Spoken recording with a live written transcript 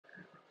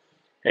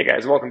Hey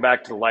guys, welcome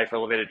back to the Life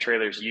Elevated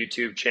Trailers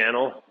YouTube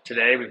channel.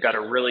 Today we've got a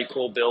really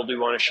cool build we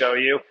want to show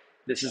you.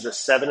 This is a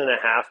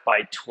 7.5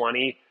 by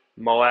 20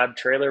 MOAB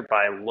trailer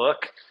by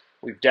Look.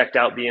 We've decked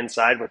out the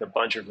inside with a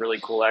bunch of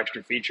really cool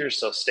extra features,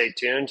 so stay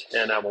tuned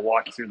and I will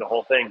walk you through the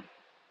whole thing.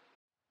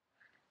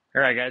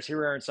 All right guys, here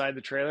we are inside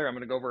the trailer. I'm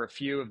going to go over a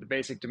few of the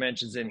basic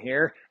dimensions in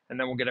here, and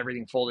then we'll get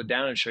everything folded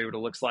down and show you what it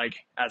looks like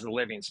as a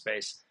living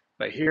space.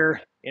 But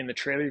here in the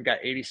trailer, you've got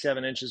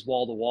 87 inches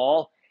wall to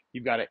wall.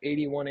 You've got an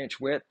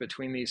 81-inch width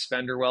between these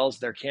fender wells.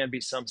 There can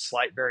be some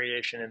slight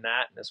variation in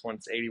that. This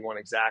one's 81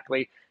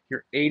 exactly.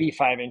 You're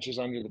 85 inches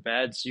under the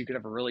bed, so you could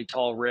have a really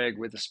tall rig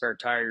with a spare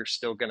tire. You're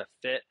still going to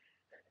fit.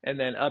 And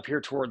then up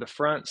here toward the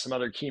front, some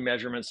other key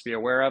measurements to be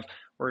aware of.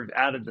 We've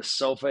added the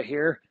sofa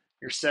here.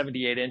 You're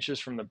 78 inches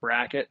from the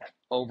bracket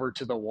over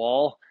to the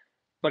wall.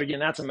 But again,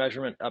 that's a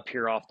measurement up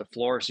here off the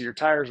floor. So your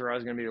tires are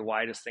always going to be the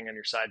widest thing on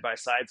your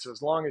side-by-side. So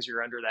as long as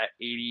you're under that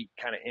 80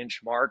 kind of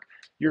inch mark,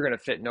 you're going to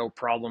fit no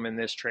problem in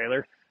this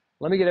trailer.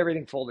 Let me get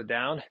everything folded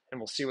down and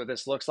we'll see what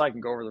this looks like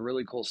and go over the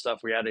really cool stuff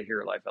we added here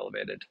at Life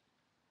Elevated.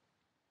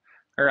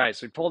 All right,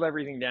 so we pulled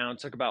everything down,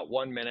 took about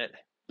 1 minute.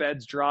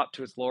 Bed's dropped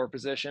to its lower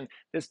position.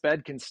 This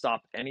bed can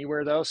stop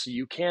anywhere though, so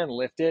you can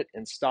lift it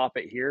and stop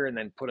it here and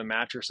then put a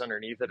mattress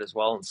underneath it as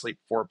well and sleep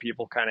 4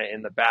 people kind of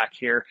in the back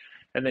here.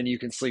 And then you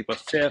can sleep a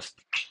fifth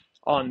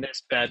on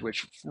this bed,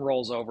 which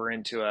rolls over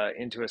into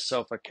a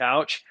sofa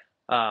couch.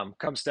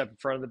 Come step in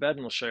front of the bed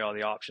and we'll show you all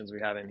the options we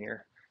have in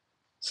here.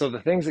 So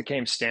the things that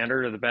came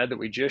standard are the bed that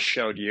we just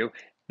showed you.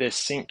 This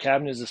sink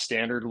cabinet is a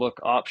standard look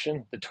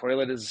option. The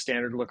toilet is a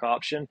standard look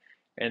option.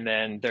 And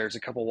then there's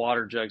a couple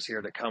water jugs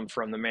here that come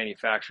from the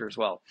manufacturer as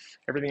well.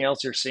 Everything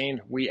else you're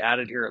seeing, we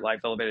added here at Life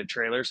Elevated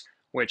Trailers,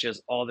 which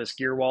is all this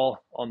gear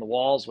wall on the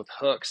walls with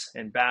hooks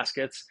and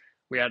baskets.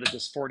 We added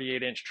this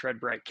 48-inch tread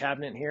bright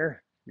cabinet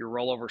here. Your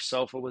rollover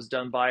sofa was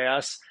done by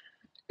us.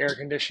 Air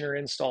conditioner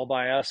installed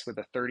by us with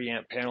a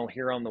 30-amp panel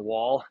here on the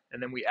wall.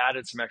 And then we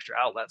added some extra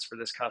outlets for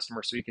this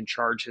customer so he can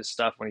charge his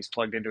stuff when he's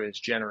plugged into his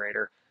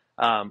generator.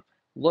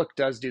 Look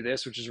does do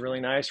this, which is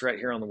really nice. Right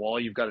here on the wall,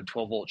 you've got a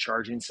 12-volt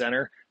charging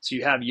center. So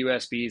you have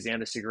USBs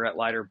and a cigarette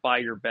lighter by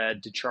your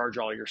bed to charge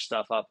all your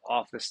stuff up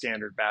off the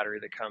standard battery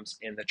that comes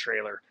in the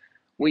trailer.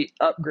 We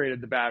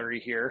upgraded the battery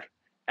here,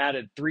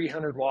 added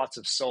 300 watts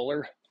of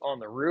solar on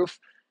the roof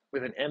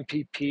with an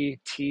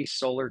MPPT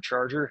solar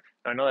charger.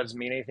 I know that doesn't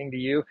mean anything to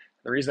you.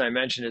 The reason I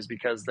mention is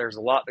because there's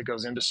a lot that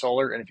goes into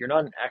solar, and if you're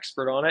not an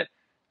expert on it,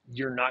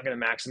 you're not going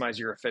to maximize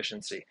your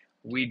efficiency.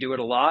 We do it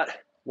a lot.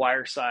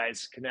 Wire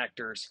size,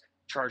 connectors,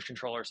 charge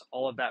controllers,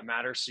 all of that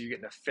matters. So you get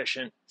an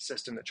efficient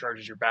system that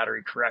charges your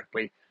battery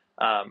correctly.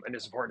 And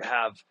it's important to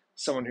have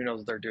someone who knows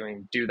what they're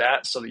doing do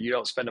that so that you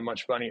don't spend a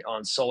bunch of money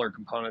on solar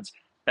components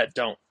that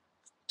don't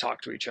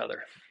talk to each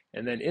other.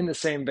 And then in the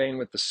same vein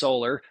with the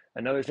solar,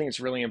 another thing that's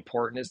really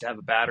important is to have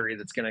a battery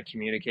that's going to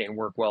communicate and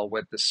work well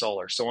with the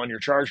solar. So on your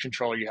charge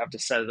controller, you have to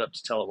set it up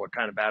to tell it what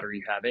kind of battery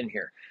you have in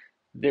here.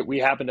 That we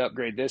happen to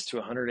upgrade this to a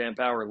 100 amp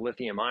hour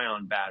lithium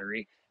ion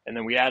battery. And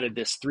then we added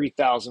this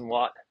 3,000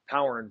 watt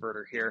power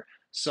inverter here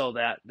so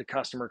that the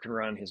customer can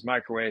run his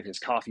microwave, his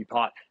coffee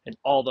pot, and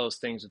all those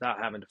things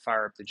without having to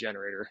fire up the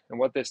generator. And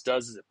what this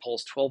does is it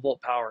pulls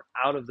 12-volt power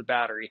out of the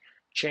battery,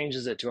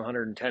 changes it to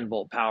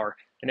 110-volt power,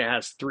 and it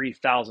has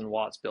 3,000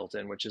 watts built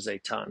in, which is a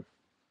ton.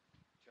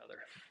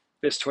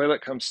 This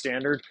toilet comes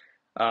standard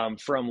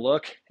from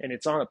Look, and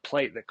it's on a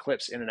plate that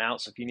clips in and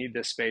out, so if you need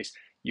this space,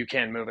 you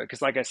can move it.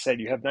 Because like I said,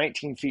 you have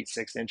 19 feet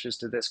 6 inches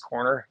to this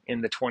corner in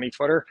the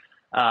 20-footer.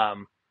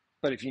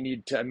 But if you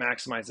need to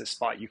maximize this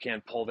spot, you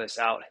can pull this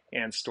out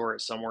and store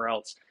it somewhere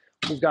else.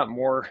 We've got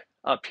more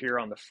up here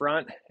on the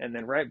front. And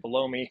then right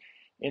below me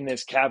in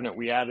this cabinet,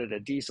 we added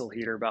a diesel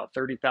heater, about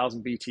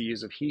 30,000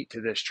 BTUs of heat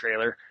to this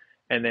trailer.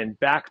 And then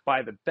back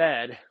by the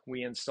bed,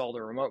 we installed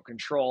a remote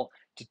control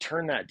to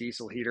turn that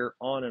diesel heater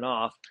on and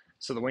off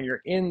so that when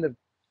you're in the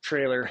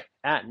trailer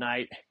at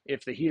night,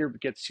 if the heater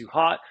gets too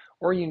hot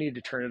or you need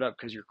to turn it up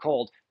because you're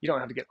cold, you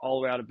don't have to get all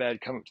the way out of bed,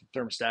 come up to the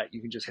thermostat.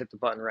 You can just hit the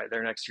button right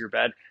there next to your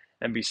bed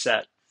and be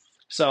set.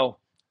 So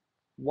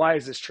why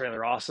is this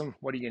trailer awesome?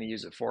 What are you going to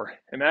use it for?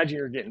 Imagine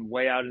you're getting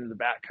way out into the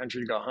back country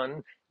to go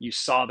hunting. You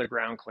saw the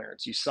ground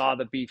clearance. You saw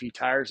the beefy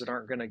tires that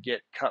aren't going to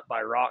get cut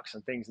by rocks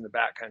and things in the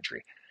back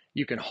country.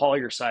 You can haul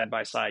your side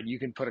by side. You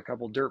can put a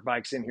couple dirt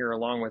bikes in here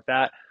along with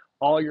that.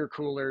 All your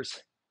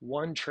coolers,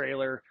 one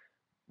trailer,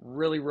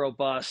 really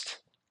robust,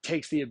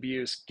 takes the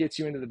abuse, gets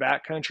you into the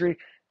back country,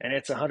 and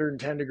it's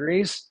 110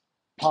 degrees.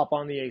 Pop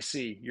on the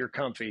AC. You're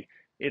comfy.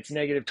 It's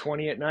negative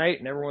 20 at night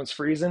and everyone's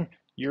freezing.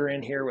 You're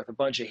in here with a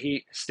bunch of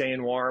heat,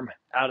 staying warm,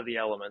 out of the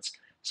elements.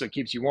 So it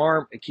keeps you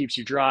warm, it keeps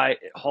you dry,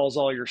 it hauls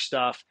all your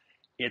stuff.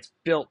 It's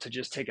built to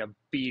just take a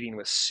beating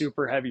with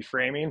super heavy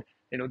framing.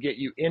 It'll get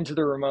you into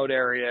the remote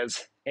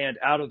areas and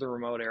out of the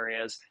remote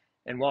areas.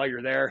 And while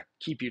you're there,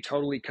 keep you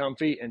totally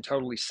comfy and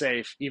totally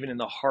safe, even in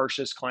the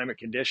harshest climate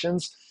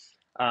conditions.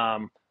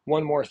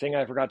 One more thing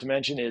I forgot to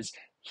mention is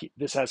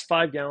this has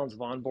 5 gallons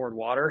of onboard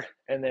water,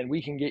 and then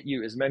we can get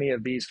you as many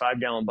of these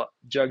 5-gallon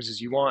jugs as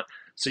you want,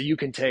 so you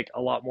can take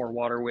a lot more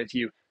water with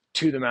you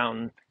to the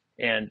mountain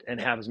and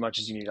have as much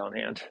as you need on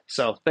hand.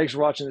 So thanks for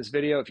watching this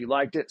video. If you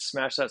liked it,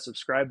 smash that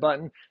subscribe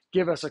button,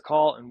 give us a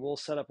call, and we'll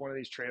set up one of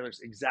these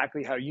trailers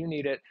exactly how you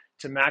need it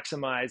to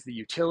maximize the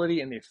utility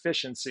and the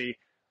efficiency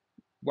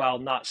while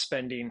not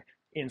spending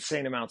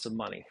insane amounts of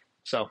money.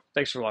 So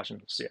thanks for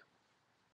watching. See ya.